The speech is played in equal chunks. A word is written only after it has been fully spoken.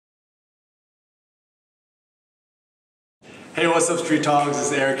Hey, what's up, Street Talks? This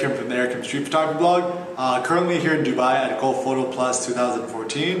is Eric Kim from the Eric Kim Street Photography blog. Currently here in Dubai at Gulf Photo Plus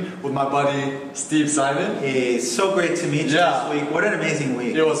 2014 with my buddy Steve Simon. Hey, so great to meet you this week. What an amazing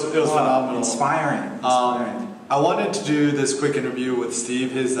week. It was phenomenal. Inspiring. I wanted to do this quick interview with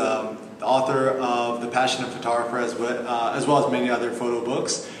Steve. He's the author of The Passionate Photographer as well as many other photo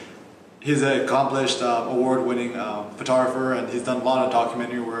books. He's an accomplished, award-winning photographer, and he's done a lot of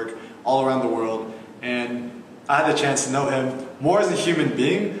documentary work all around the world. And I had the chance to know him more as a human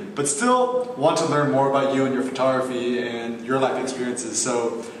being, but still want to learn more about you and your photography and your life experiences.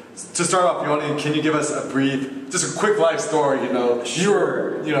 So, to start off, can you give us a brief, just a quick life story?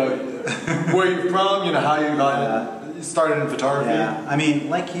 Sure. Where you're from, how you got started in photography. Yeah, I mean,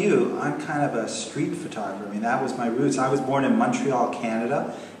 like you, I'm kind of a street photographer. I mean, that was my roots. I was born in Montreal,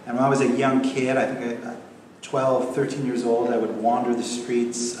 Canada, and when I was a young kid, I think 12, 13 years old, I would wander the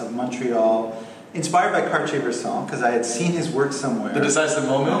streets of Montreal, inspired by Cartier-Bresson, because I had seen his work somewhere. The decisive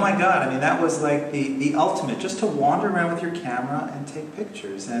moment? Oh my God, I mean, that was like the ultimate, just to wander around with your camera and take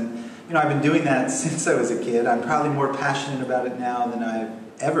pictures. And, I've been doing that since I was a kid. I'm probably more passionate about it now than I've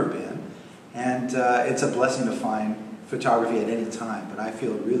ever been. And it's a blessing to find photography at any time, but I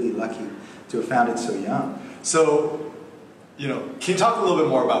feel really lucky to have found it so young. So, can you talk a little bit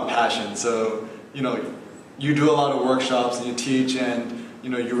more about passion? So, you do a lot of workshops and you teach, and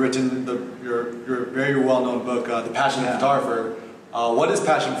you've written your very well-known book, The Passionate Photographer. What is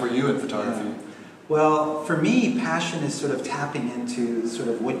passion for you in photography? Yeah. Well, for me, passion is sort of tapping into sort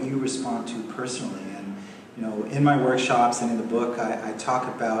of what you respond to personally. And in my workshops and in the book, I talk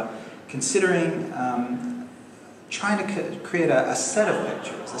about considering trying to create a set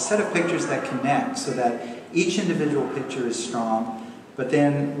of pictures that connect, so that each individual picture is strong. But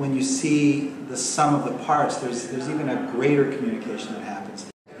then when you see the sum of the parts, there's even a greater communication that happens.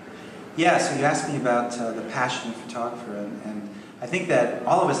 Yeah, so you asked me about the passionate photographer, and I think that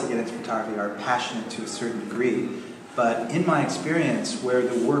all of us that get into photography are passionate to a certain degree. But in my experience, where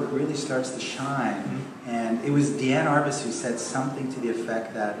the work really starts to shine, and it was Deanne Arbus who said something to the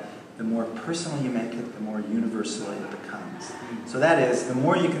effect that the more personal you make it, the more universal it becomes. So that is, the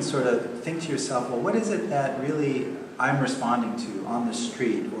more you can sort of think to yourself, well, what is it that really I'm responding to on the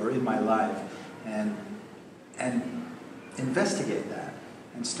street or in my life, and investigate that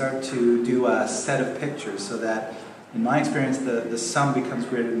and start to do a set of pictures, so that in my experience the sum becomes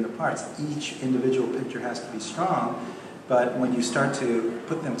greater than the parts. Each individual picture has to be strong, but when you start to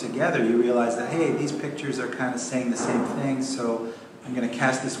put them together, you realize that, hey, these pictures are kind of saying the same thing, so I'm going to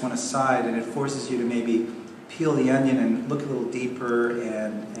cast this one aside, and it forces you to maybe peel the onion and look a little deeper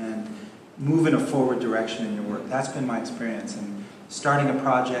and move in a forward direction in your work. That's been my experience. And starting a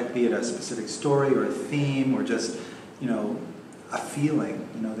project, be it a specific story or a theme or just, a feeling,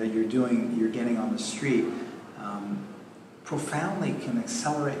 that you're getting on the street, profoundly can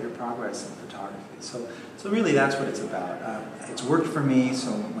accelerate your progress in photography. So really that's what it's about. It's worked for me,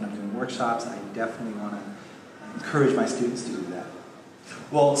 so when I'm doing workshops, I definitely want to encourage my students to do that.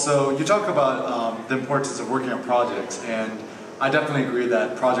 Well, so you talk about the importance of working on projects, and I definitely agree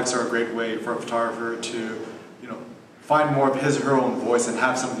that projects are a great way for a photographer to, find more of his or her own voice and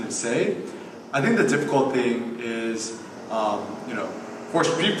have something to say. I think the difficult thing is, for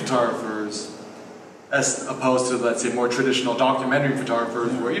street photographers, as opposed to, let's say, more traditional documentary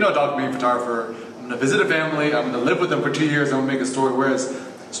photographers, where, documentary photographer, I'm going to visit a family, I'm going to live with them for 2 years, I'm going to make a story, whereas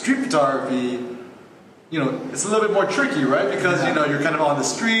street photography, it's a little bit more tricky, right? Because, you're kind of on the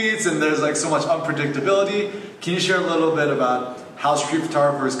streets and there's like so much unpredictability. Can you share a little bit about how street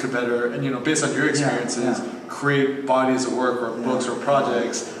photographers could better, and based on your experiences, create bodies of work or books or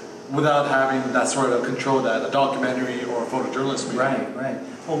projects without having that sort of control that a documentary or a photojournalist may? Right.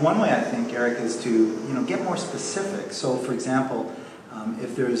 Well, one way I think, Eric, is to get more specific. So, for example,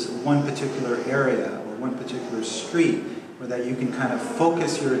 if there's one particular area or one particular street where that you can kind of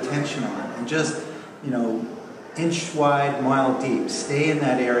focus your attention on and just inch wide, mile deep. Stay in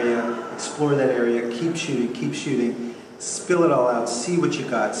that area, explore that area, keep shooting, spill it all out, see what you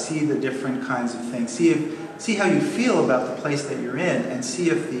got, see the different kinds of things, see how you feel about the place that you're in, and see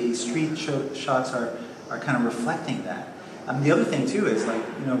if the street shots are kind of reflecting that. The other thing too is, like,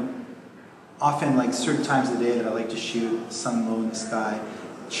 often, like, certain times of the day that I like to shoot, sun low in the sky,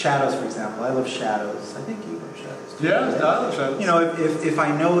 shadows, for example. I love shadows. I think you love shadows too. Yeah, I love shadows. If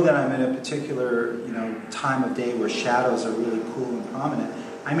I know that I'm in a particular, time of day where shadows are really cool and prominent,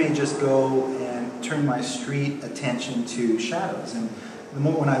 I may just go and turn my street attention to shadows. And the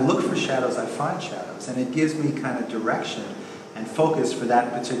moment when I look for shadows, I find shadows. And it gives me kind of direction and focus for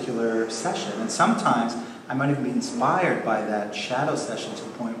that particular session. And sometimes I might even be inspired by that shadow session to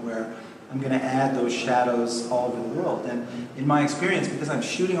the point where I'm going to add those shadows all over the world. And in my experience, because I'm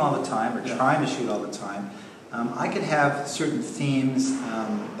shooting all the time, or trying to shoot all the time, I could have certain themes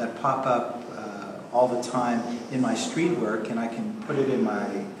that pop up all the time in my street work, and I can put it in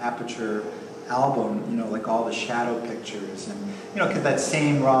my Aperture album, you know, like all the shadow pictures, and you know, because that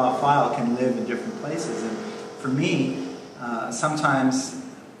same raw file can live in different places. And for me, sometimes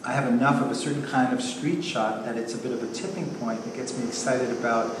I have enough of a certain kind of street shot that it's a bit of a tipping point that gets me excited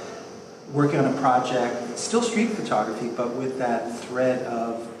about working on a project, still street photography, but with that thread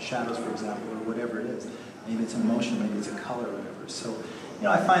of shadows, for example, or whatever it is. Maybe it's emotion, maybe it's a color, or whatever. So, you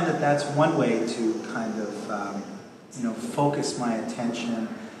know, I find that that's one way to kind of, you know, focus my attention.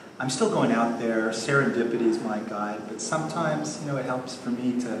 I'm still going out there. Serendipity is my guide, but sometimes, you know, it helps for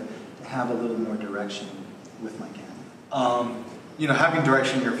me to have a little more direction with my camera. You know, having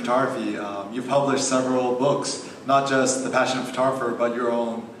direction in your photography, you've published several books, not just The Passionate Photographer, but your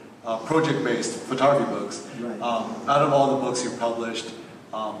own project-based photography books. Right. Out of all the books you've published,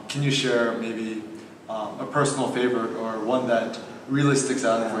 can you share maybe a personal favorite or one that really sticks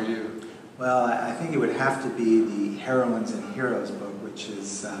out for you? Well, I think it would have to be the Heroines and Heroes book, which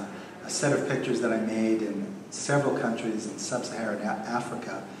is a set of pictures that I made in several countries in sub-Saharan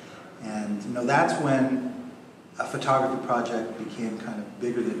Africa. And, you know, that's when a photography project became kind of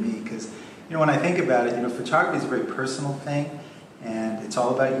bigger than me, because, you know, when I think about it, you know, photography is a very personal thing, and it's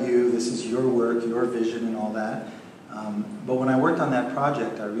all about you. This is your work, your vision, and all that. But when I worked on that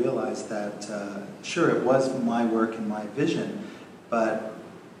project, I realized that, sure, it was my work and my vision, but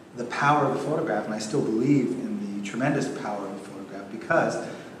the power of the photograph, and I still believe in the tremendous power of the photograph, because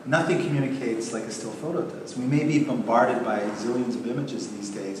nothing communicates like a still photo does. We may be bombarded by zillions of images these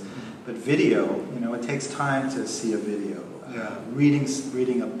days, but video, you know, it takes time to see a video.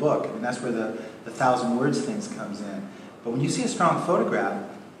 Reading a book, I mean, that's where the 1,000 words things comes in. But when you see a strong photograph,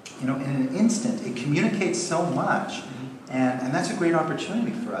 you know, in an instant, it communicates so much, and that's a great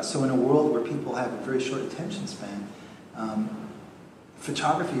opportunity for us. So in a world where people have a very short attention span,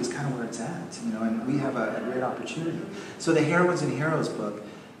 photography is kind of where it's at, you know, and we have a great opportunity. So the Heroines and Heroes book,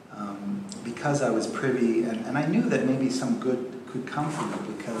 because I was privy, and I knew that maybe some good could come from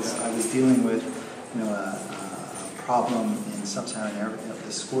it, because I was dealing with, you know, a problem in sub-Saharan Africa.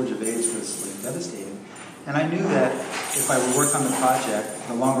 The scourge of AIDS was like devastating. And I knew that if I would work on the project,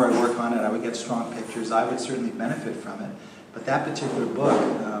 the longer I work on it, I would get strong pictures. I would certainly benefit from it. But that particular book,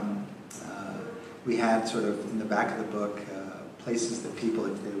 we had sort of in the back of the book places that people,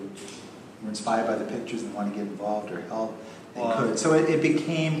 if they were inspired by the pictures and want to get involved or help, they could. So it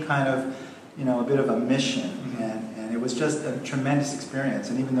became kind of, you know, a bit of a mission, and it was just a tremendous experience.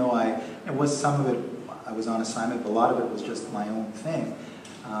 And even though it was some of it, I was on assignment, but a lot of it was just my own thing.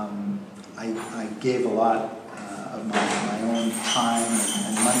 I gave a lot of my own time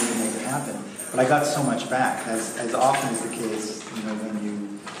and money to make it happen, but I got so much back, as often is the case, you know, when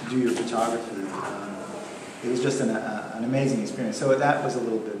you do your photography. It was just an amazing experience. So that was a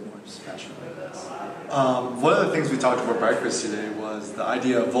little bit more special, I guess. One of the things we talked about breakfast today was the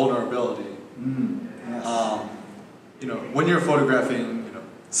idea of vulnerability. Yes. You know, when you're photographing, you know,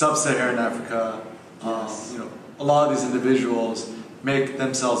 sub-Saharan Africa, you know, a lot of these individuals make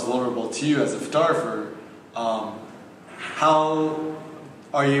themselves vulnerable to you as a photographer. How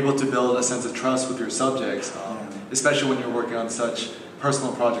are you able to build a sense of trust with your subjects, especially when you're working on such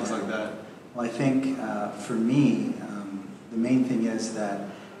personal projects like that? Well, I think for me, the main thing is that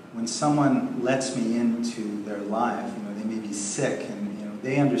when someone lets me into their life, you know, they may be sick, and you know,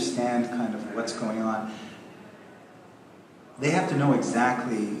 they understand kind of what's going on. They have to know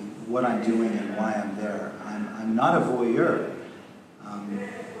exactly what I'm doing and why I'm there. I'm not a voyeur,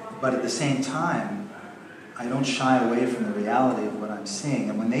 but at the same time, I don't shy away from the reality of what I'm seeing.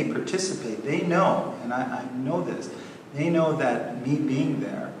 And when they participate, they know, and I know this, they know that me being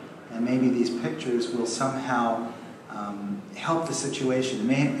there, and maybe these pictures will somehow help the situation.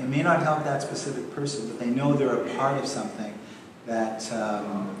 It may not help that specific person, but they know they're a part of something that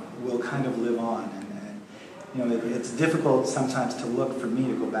will kind of live on. And you know, it's difficult sometimes to look for me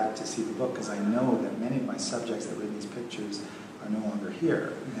to go back to see the book, because I know that many of my subjects that were in these pictures are no longer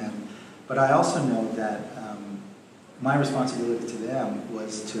here. But I also know that my responsibility to them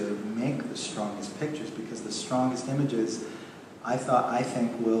was to make the strongest pictures, because the strongest images, I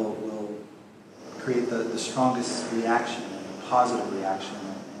think, will create the strongest reaction, and positive reaction,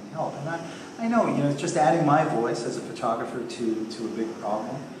 and help. And I know, you know, it's just adding my voice as a photographer to a big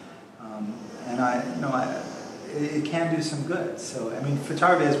problem, and it can do some good. So I mean,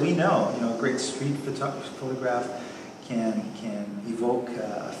 photography, as we know, you know, a great street photograph can evoke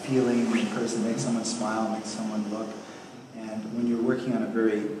a feeling in a person, make someone smile, make someone look. And when you're working on a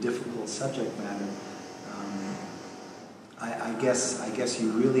very difficult subject matter, I guess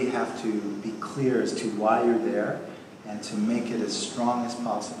you really have to be clear as to why you're there and to make it as strong as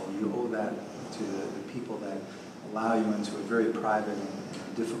possible. You owe that to the people that allow you into a very private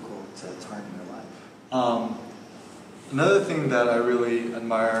and difficult time in your life. Another thing that I really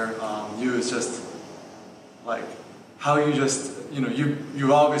admire you is just like how you just,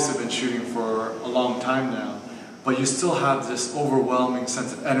 you've obviously been shooting for a long time now, but you still have this overwhelming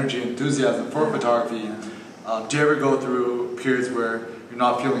sense of energy and enthusiasm for photography. Do you ever go through periods where you're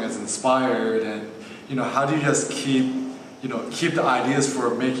not feeling as inspired, and how do you just keep the ideas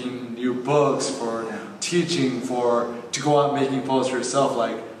for making new books, for teaching, to go out making photos for yourself,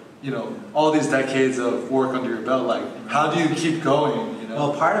 like all these decades of work under your belt, like how do you keep going?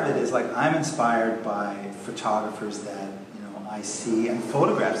 Well, part of it is like I'm inspired by photographers that I see and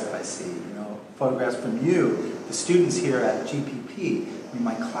photographs that I see. Photographs from you, the students here at GPP,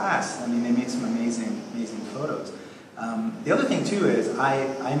 my class. They make some amazing photos. The other thing too is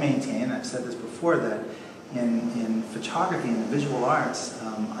I maintain, I've said this before, that in photography and the visual arts,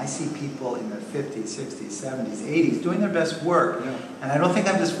 I see people in their 50s, 60s, 70s, 80s doing their best work. Yeah. And I don't think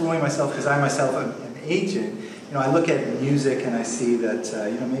I'm just fooling myself because I myself am aging. I look at music and I see that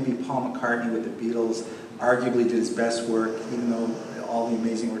maybe Paul McCartney with the Beatles arguably did his best work, even though all the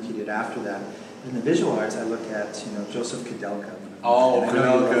amazing work he did after that. In the visual arts, I look at Joseph Kudelka. Oh,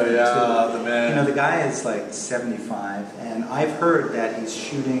 Kudelka, yeah, the man. The guy is like 75, and I've heard that he's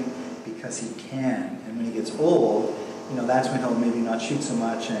shooting because he can, and when he gets old, that's when he'll maybe not shoot so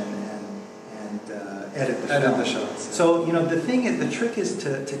much and edit the shots. So the trick is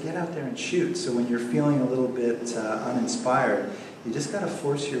to get out there and shoot. So when you're feeling a little bit uninspired, you just got to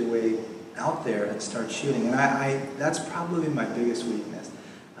force your way out there and start shooting. And that's probably my biggest weakness.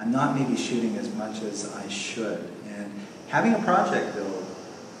 I'm not maybe shooting as much as I should. And having a project though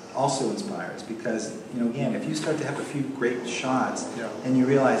also inspires, because again, if you start to have a few great shots, and you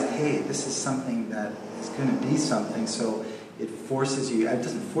realize, hey, this is something that is going to be something, so it forces you. It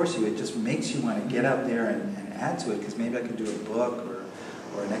doesn't force you. It just makes you want to get out there and add to it, because maybe I could do a book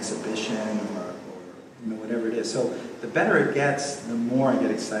or an exhibition or whatever it is. So the better it gets, the more I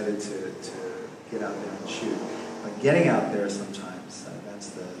get excited to get out there and shoot. But getting out there sometimes, that's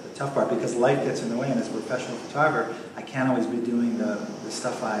the tough part, because life gets in the way, and as a professional photographer, I can't always be doing the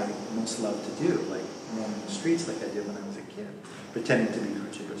stuff I most love to do, like roaming the streets like I did when I was a kid, pretending to be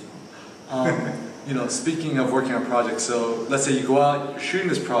Richard Brisson. Speaking of working on projects, so let's say you go out, you're shooting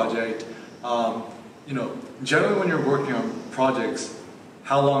this project, generally when you're working on projects,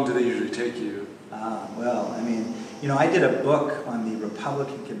 how long do they usually take you? Well, I did a book on the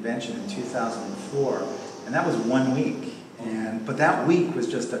Republican Convention in 2004, and that was 1 week. But that week was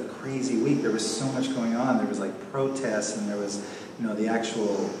just a crazy week. There was so much going on. There was like protests, and there was, the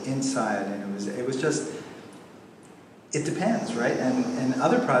actual inside, and it was just, it depends, right? And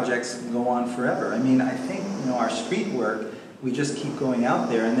other projects go on forever. I think, our street work, we just keep going out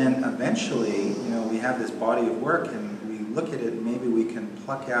there, and then eventually, we have this body of work, and we look at it, and maybe we can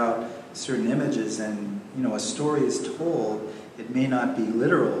pluck out certain images, and, a story is told. It may not be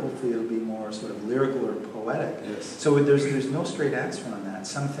literal. Hopefully it'll be more sort of lyrical or poetic. Yes. So there's no straight answer on that.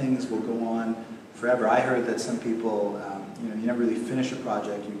 Some things will go on forever. I heard that some people, you never really finish a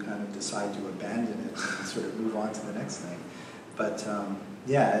project. You kind of decide to abandon it and sort of move on to the next thing. But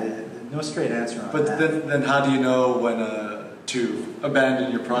no straight answer on that. But then how do you know when to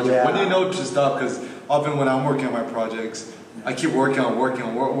abandon your project? Yeah. When do you know to stop? Because often when I'm working on my projects, I keep working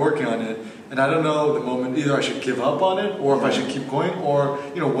on it, and I don't know the moment either I should give up on it, or if I should keep going, or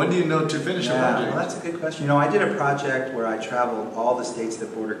when do you know to finish a project? Well, that's a good question. I did a project where I traveled all the states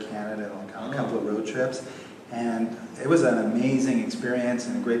that border Canada on a couple of road trips, and it was an amazing experience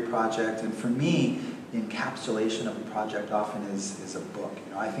and a great project. And for me, the encapsulation of a project often is a book.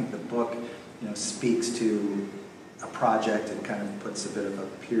 I think the book speaks to a project and kind of puts a bit of a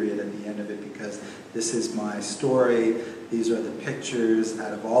period at the end of it, because this is my story, these are the pictures,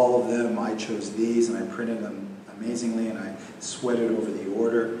 out of all of them I chose these and I printed them amazingly and I sweated over the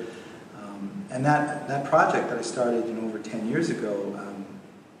order. And that project that I started over 10 years ago,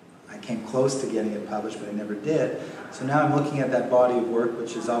 I came close to getting it published, but I never did. So now I'm looking at that body of work,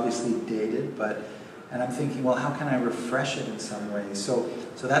 which is obviously dated, and I'm thinking, well, how can I refresh it in some way? So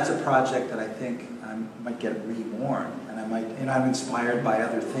that's a project that I think I might get reborn, and I'm inspired by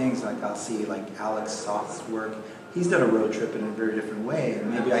other things. Like I'll see like Alex Soth's work. He's done a road trip in a very different way,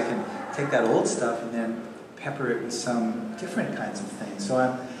 and maybe I can take that old stuff and then pepper it with some different kinds of things.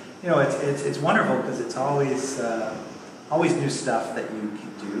 So it's wonderful, because it's always new stuff that you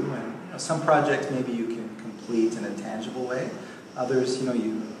can do, and some projects maybe you can complete in a tangible way. Others, you know,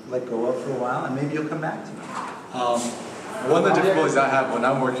 you let go of for a while, and maybe you'll come back to them. One of the difficulties I have when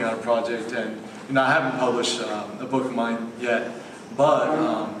I'm working on a project, and you know, I haven't published a book of mine yet,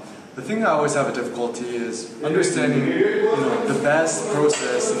 but the thing I always have a difficulty is understanding, you know, the best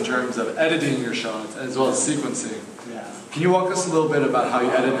process in terms of editing your shots as well as sequencing. Yeah. Can you walk us a little bit about how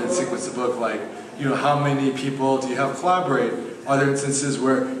you edit and sequence the book? Like, you know, how many people do you have collaborate? Are there instances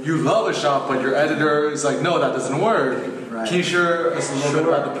where you love a shot, but your editor is like, no, that doesn't work? Right. Can you share us a little bit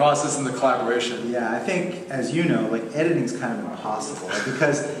about the process and the collaboration? Yeah, I think, as you know, like editing is kind of impossible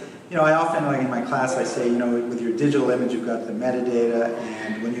because, you know, I often, like in my class, I say, you know, with your digital image, you've got the metadata,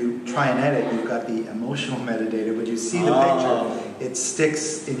 and when you try and edit, you've got the emotional metadata. When you see the picture, it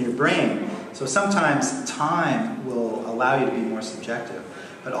sticks in your brain. So sometimes time will allow you to be more subjective.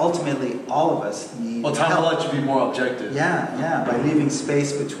 But ultimately, all of us need Well, time help. will let you be more objective. Yeah, by leaving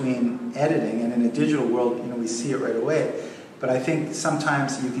space between editing, and in a digital world, you know, we see it right away. But I think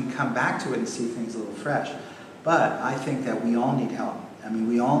sometimes you can come back to it and see things a little fresh. But I think that we all need help. I mean,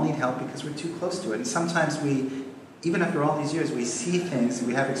 we all need help because we're too close to it. And sometimes we, even after all these years, we see things,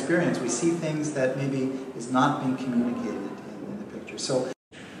 we have experience, we see things that maybe is not being communicated in the picture. So,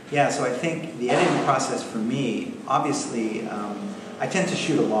 yeah, so I think the editing process for me, obviously, I tend to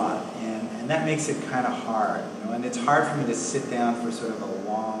shoot a lot, and that makes it kind of hard, you know, and it's hard for me to sit down for sort of a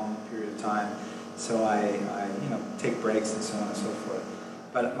long period of time, so I you know, take breaks and so on and so forth.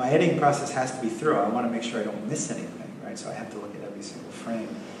 But my editing process has to be thorough. I want to make sure I don't miss anything, right? So I have to look at every single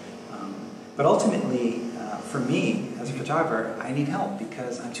frame. But ultimately, for me, as a photographer, I need help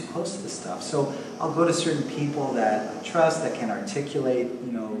because I'm too close to this stuff. So I'll go to certain people that I trust, that can articulate,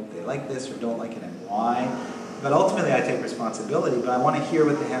 you know, they like this or don't like it and why. But ultimately, I take responsibility, but I want to hear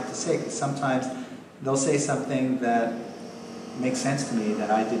what they have to say, because sometimes they'll say something that makes sense to me that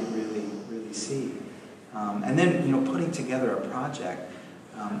I didn't really see. And then, you know, putting together a project,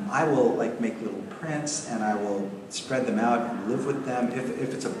 I will like make little prints, and I will spread them out and live with them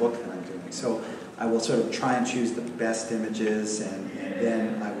if it's a book that I'm doing. So I will sort of try and choose the best images, and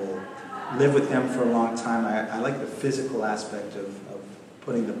then I will live with them for a long time. I like the physical aspect of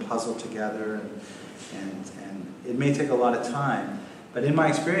putting the puzzle together, and it may take a lot of time. But in my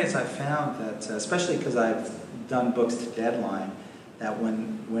experience, I've found that, especially because I've done books to deadline, that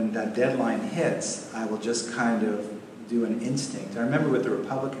when that deadline hits, I will just kind of do an instinct. I remember with the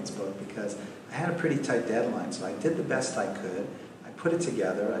Republicans book, because I had a pretty tight deadline, so I did the best I could. I put it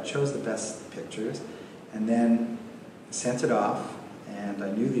together, I chose the best pictures, and then sent it off, and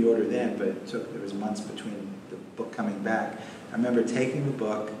I knew the order then, but there was months between the book coming back. I remember taking the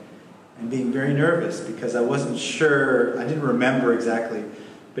book and being very nervous because I wasn't sure, I didn't remember exactly.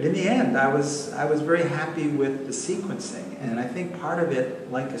 But in the end, I was very happy with the sequencing, and I think part of it,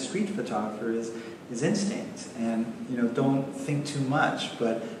 like a street photographer, is instinct. And you know, don't think too much,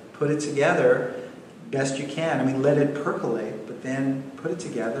 but put it together best you can. I mean, let it percolate, but then put it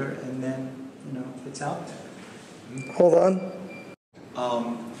together, and then you know, it's out there. Hold on.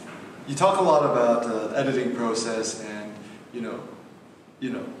 You talk a lot about the editing process and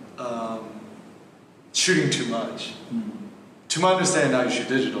shooting too much. To my understanding, now you shoot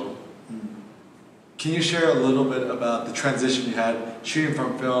digital. Can you share a little bit about the transition you had shooting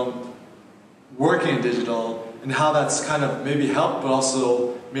from film, working in digital, and how that's kind of maybe helped, but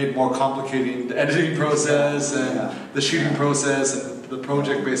also made more complicating the editing process and the shooting process and the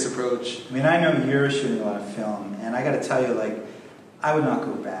project-based approach? I mean, I know you're shooting a lot of film, and I got to tell you, like, I would not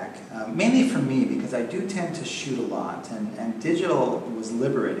go back. Mainly for me, because I do tend to shoot a lot, and digital was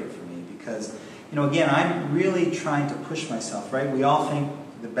liberating for me because, you know, again, I'm really trying to push myself, right? We all think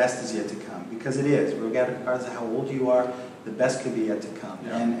the best is yet to come, because it is. Regardless of how old you are, the best could be yet to come.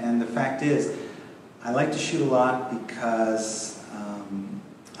 Yeah. And the fact is, I like to shoot a lot because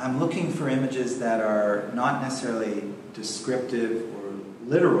I'm looking for images that are not necessarily descriptive or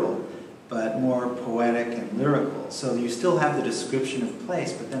literal, but more poetic and lyrical. So you still have the description of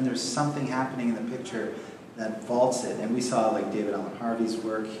place, but then there's something happening in the picture that vaults it. And we saw like David Allen Harvey's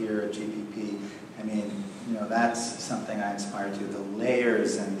work here at GPP. I mean, you know, that's something I inspired to. The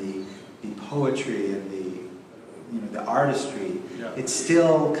layers and the poetry and the artistry. Yeah. It's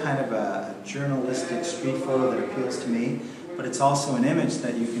still kind of a journalistic street photo that appeals to me, but it's also an image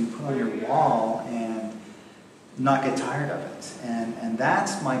that you can put on your wall and not get tired of it. And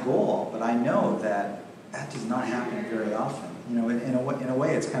that's my goal, but I know that does not happen very often. You know, in a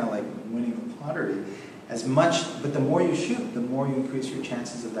way, it's kind of like winning the lottery. But the more you shoot, the more you increase your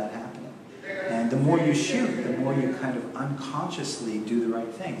chances of that happening. And the more you shoot, the more you kind of unconsciously do the right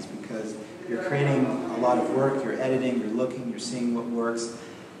things, because you're creating a lot of work, you're editing, you're looking, you're seeing what works.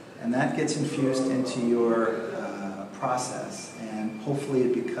 and that gets infused into your process, and hopefully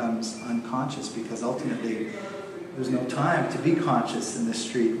it becomes unconscious, because ultimately there's no time to be conscious in the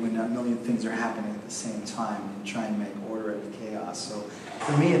street when a million things are happening at the same time and try and make order out of chaos. So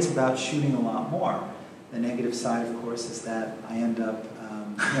for me, it's about shooting a lot more. The negative side, of course, is that I end up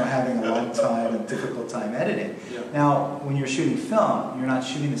having a long time and difficult time editing. Yeah. Now, when you're shooting film, you're not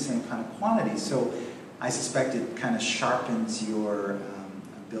shooting the same kind of quantity, so I suspect it kind of sharpens your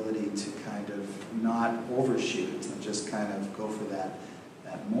ability to kind of not overshoot and just kind of go for that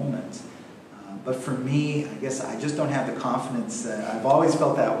moment. But for me, I guess I just don't have the confidence. I've always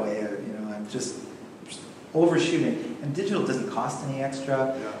felt that way. I'm just overshooting, and digital doesn't cost any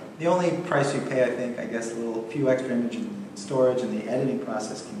extra. Yeah. The only price you pay, I think, I guess, a few extra image and storage, and the editing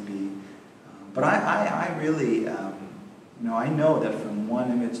process can be. But I really, I know that from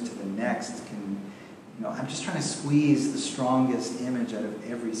one image to the next I'm just trying to squeeze the strongest image out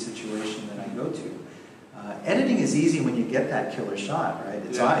of every situation that I go to. Editing is easy when you get that killer shot, right?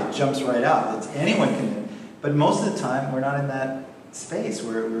 It jumps right out. Anyone can do it. But most of the time, we're not in that space.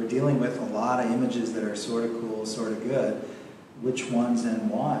 We're dealing with a lot of images that are sort of cool, sort of good. Which ones and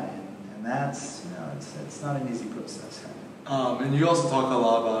why? And that's, it's not an easy process. And you also talk a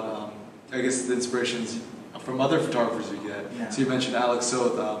lot about, I guess, the inspirations from other photographers you get. Yeah. So you mentioned Alex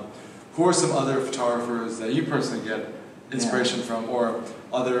Soth. Who are some other photographers that you personally get inspiration from, or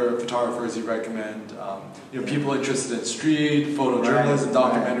other photographers you recommend? People interested in street, photojournalism,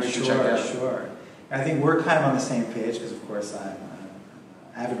 documentary to check out. Sure. I think we're kind of on the same page because, of course, I'm an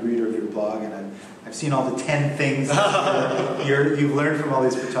avid reader of your blog, and I've seen all the 10 things you've learned from all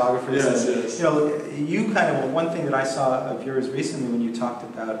these photographers. Yes. You kind of, one thing that I saw of yours recently when you talked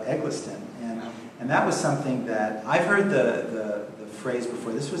about Eggleston, and that was something that I've heard the phrase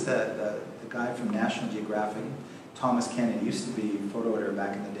before. This was the guy from National Geographic, Thomas Kenyon, used to be photo editor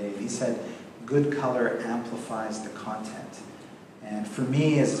back in the day. He said, good color amplifies the content. And for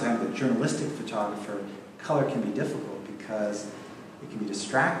me, as kind of a journalistic photographer, color can be difficult because it can be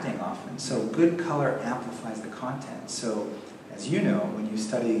distracting often. So good color amplifies the content. So as you know, when you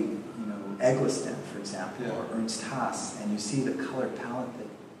study Eggleston, for example, or Ernst Haas, and you see the color palette that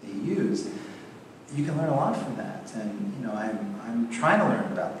they use, you can learn a lot from that. And I'm trying to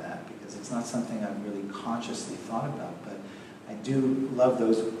learn about that because it's not something I've really consciously thought about. But I do love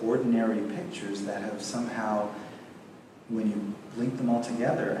those ordinary pictures that have somehow, when you link them all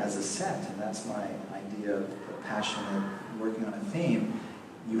together as a set, and that's my idea of passionate working on a theme,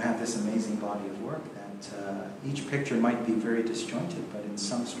 you have this amazing body of work that each picture might be very disjointed, but in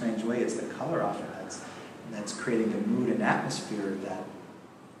some strange way it's the color often that's creating the mood and atmosphere that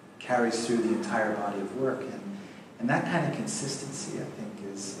carries through the entire body of work. And that kind of consistency, I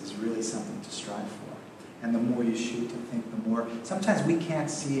think, is really something to strive for. And the more you shoot, I think the more, sometimes we can't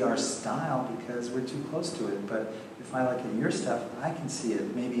see our style because we're too close to it, but if I look at your stuff, I can see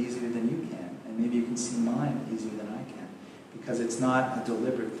it maybe easier than you can, and maybe you can see mine easier than I can, because it's not a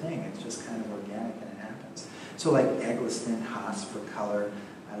deliberate thing, it's just kind of organic and it happens. So like Eggleston, Haas for color,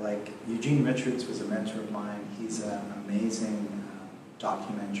 I like, Eugene Richards was a mentor of mine. He's an amazing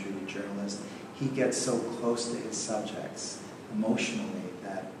documentary journalist. He gets so close to his subjects emotionally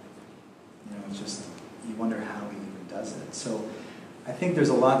that, it's just, you wonder how he even does it. So I think there's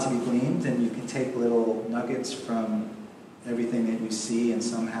a lot to be gleaned, and you can take little nuggets from everything that you see and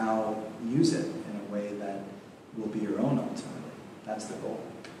somehow use it in a way that will be your own ultimately. That's the goal.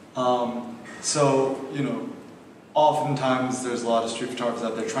 Oftentimes there's a lot of street photographers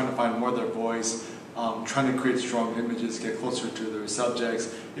out there trying to find more of their voice, trying to create strong images, get closer to their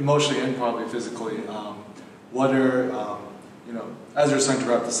subjects, emotionally and probably physically. What are, as you're starting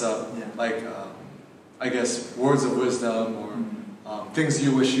to wrap this up, I guess words of wisdom or things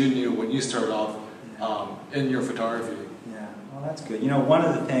you wish you knew when you started off in your photography? Yeah, well, that's good. One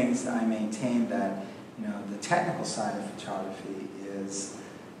of the things I maintain that, the technical side of photography is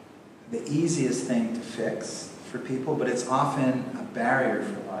the easiest thing to fix for people, but it's often a barrier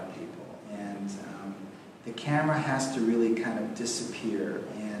for a lot of people. And the camera has to really kind of disappear.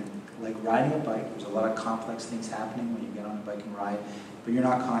 And like riding a bike, there's a lot of complex things happening when you get on a bike and ride, but you're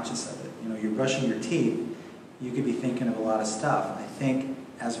not conscious of it. You're brushing your teeth, you could be thinking of a lot of stuff. I think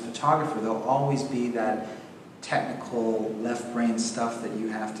as a photographer, there'll always be that technical left brain stuff that you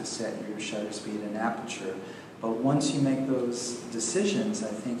have to set your shutter speed and aperture. But once you make those decisions, I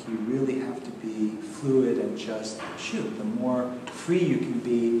think you really have to be fluid and just shoot. The more free you can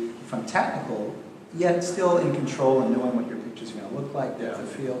be from technical, yet still in control and knowing what your pictures are going to look like, depth of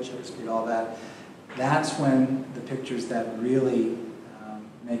field, shutter speed, all that, that's when the pictures that really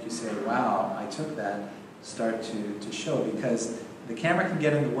make you say, wow, I took that, start to show. Because the camera can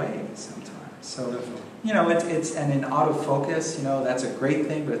get in the way sometimes. So, Definitely. you know, and in autofocus, you know, that's a great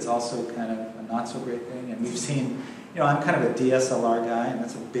thing, but it's also kind of a not so great thing. And we've seen, you know, I'm kind of a DSLR guy, and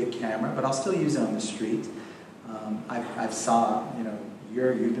that's a big camera, but I'll still use it on the street. I've saw, you know,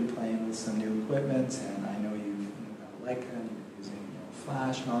 you've been playing with some new equipment, and I know you've got Leica, and you're using, you know,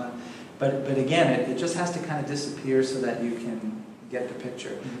 flash and all that. But again, it just has to kind of disappear so that you can get the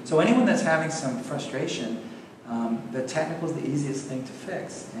picture. Mm-hmm. So anyone that's having some frustration, the technical is the easiest thing to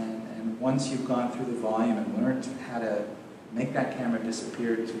fix. And once you've gone through the volume and learned how to make that camera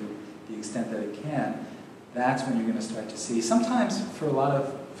disappear to the extent that it can, that's when you're going to start to see. Sometimes for a lot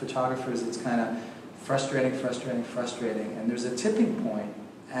of photographers, it's kind of frustrating, and there's a tipping point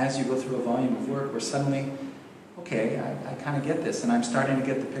as you go through a volume of work where suddenly, okay, I kind of get this, and I'm starting to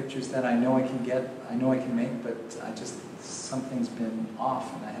get the pictures that I know I can get, I know I can make, but something's been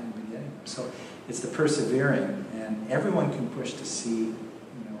off and I haven't been getting them. So it's the persevering, and everyone can push to see, you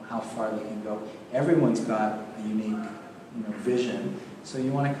know, how far they can go. Everyone's got a unique, you know, vision, so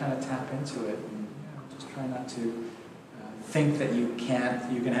you want to kind of tap into it, and, you know, just try not to think that you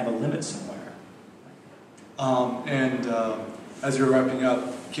can have a limit somewhere. As you're wrapping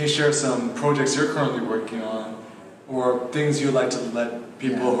up, can you share some projects you're currently working on, or things you'd like to let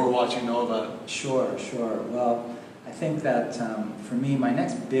people who are watching know about? Sure. Well, I think that for me, my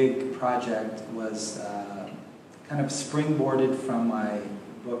next big project was kind of springboarded from my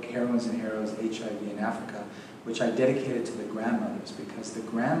book, Heroines and Heroes, HIV in Africa, which I dedicated to the grandmothers, because the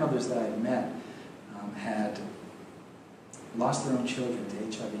grandmothers that I met had lost their own children to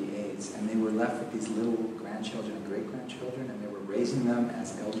HIV/AIDS, and they were left with these little grandchildren and great-grandchildren, and they were raising them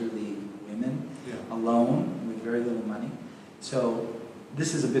as elderly women, alone, with very little money. So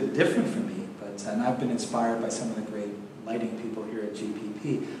this is a bit different for me, and I've been inspired by some of the great lighting people here at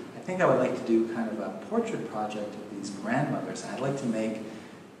GPP. I think I would like to do kind of a portrait project of these grandmothers. I'd like to make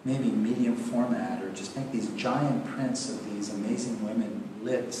maybe medium format, or just make these giant prints of these amazing women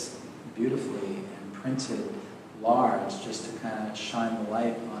lit beautifully and printed large, just to kind of shine the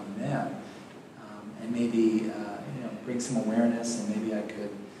light on them, and maybe you know, bring some awareness, and maybe I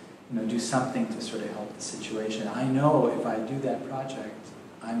could, you know, do something to sort of help the situation. I know if I do that project,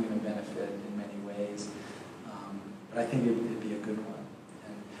 I'm going to benefit in many ways, but I think it'd be a good one.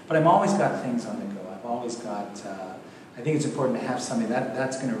 But I've always got things on the go. I've always got. I think it's important to have something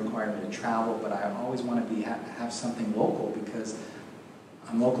that's going to require me to travel, but I always want to have something local, because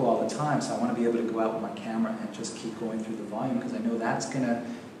I'm local all the time, so I want to be able to go out with my camera and just keep going through the volume, because I know that's where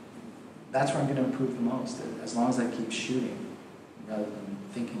I'm going to improve the most, as long as I keep shooting rather than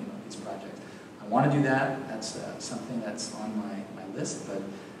thinking about these projects. I want to do that. That's something that's on my list, but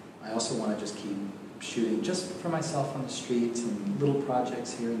I also want to just keep shooting just for myself on the streets, and little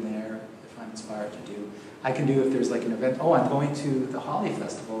projects here and there if I'm inspired to do. I can do if there's like an event. Oh, I'm going to the Holly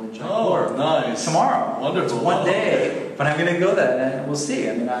Festival in Jaipur. Oh, nice. Tomorrow. Wonderful. It's one day, but I'm going to go there, and we'll see.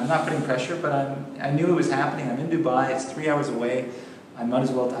 I mean, I'm not putting pressure, but I knew it was happening. I'm in Dubai. It's 3 hours away. I might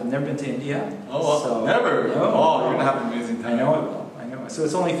as well. I've never been to India. Oh, so, never? No, oh, you're going to have an amazing time. I know it will. I know it. So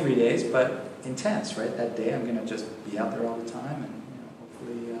it's only 3 days, but intense, right? That day, I'm going to just be out there all the time, and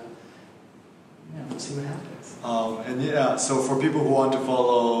hopefully, we'll see what happens. And yeah, so for people who want to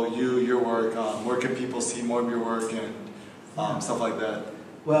follow you, your work, where can people see more of your work and stuff like that?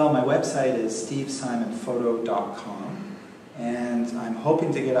 Well, my website is stevesimonphoto.com, and I'm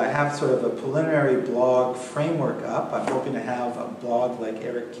hoping to I have sort of a preliminary blog framework up. I'm hoping to have a blog like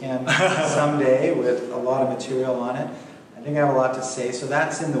Eric Kim someday with a lot of material on it. I think I have a lot to say, so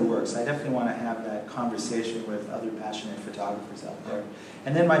that's in the works. I definitely want to have that conversation with other passionate photographers out there.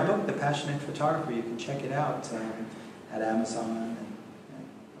 And then my book, The Passionate Photographer, you can check it out at Amazon and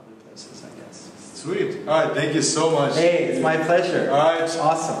other places, I guess. Sweet. All right, thank you so much. Hey, it's my pleasure. All right.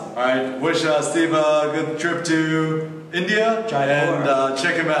 Awesome. All right, wish Steve a good trip to India, Jaipur. and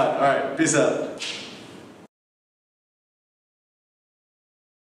check him out. All right, peace out.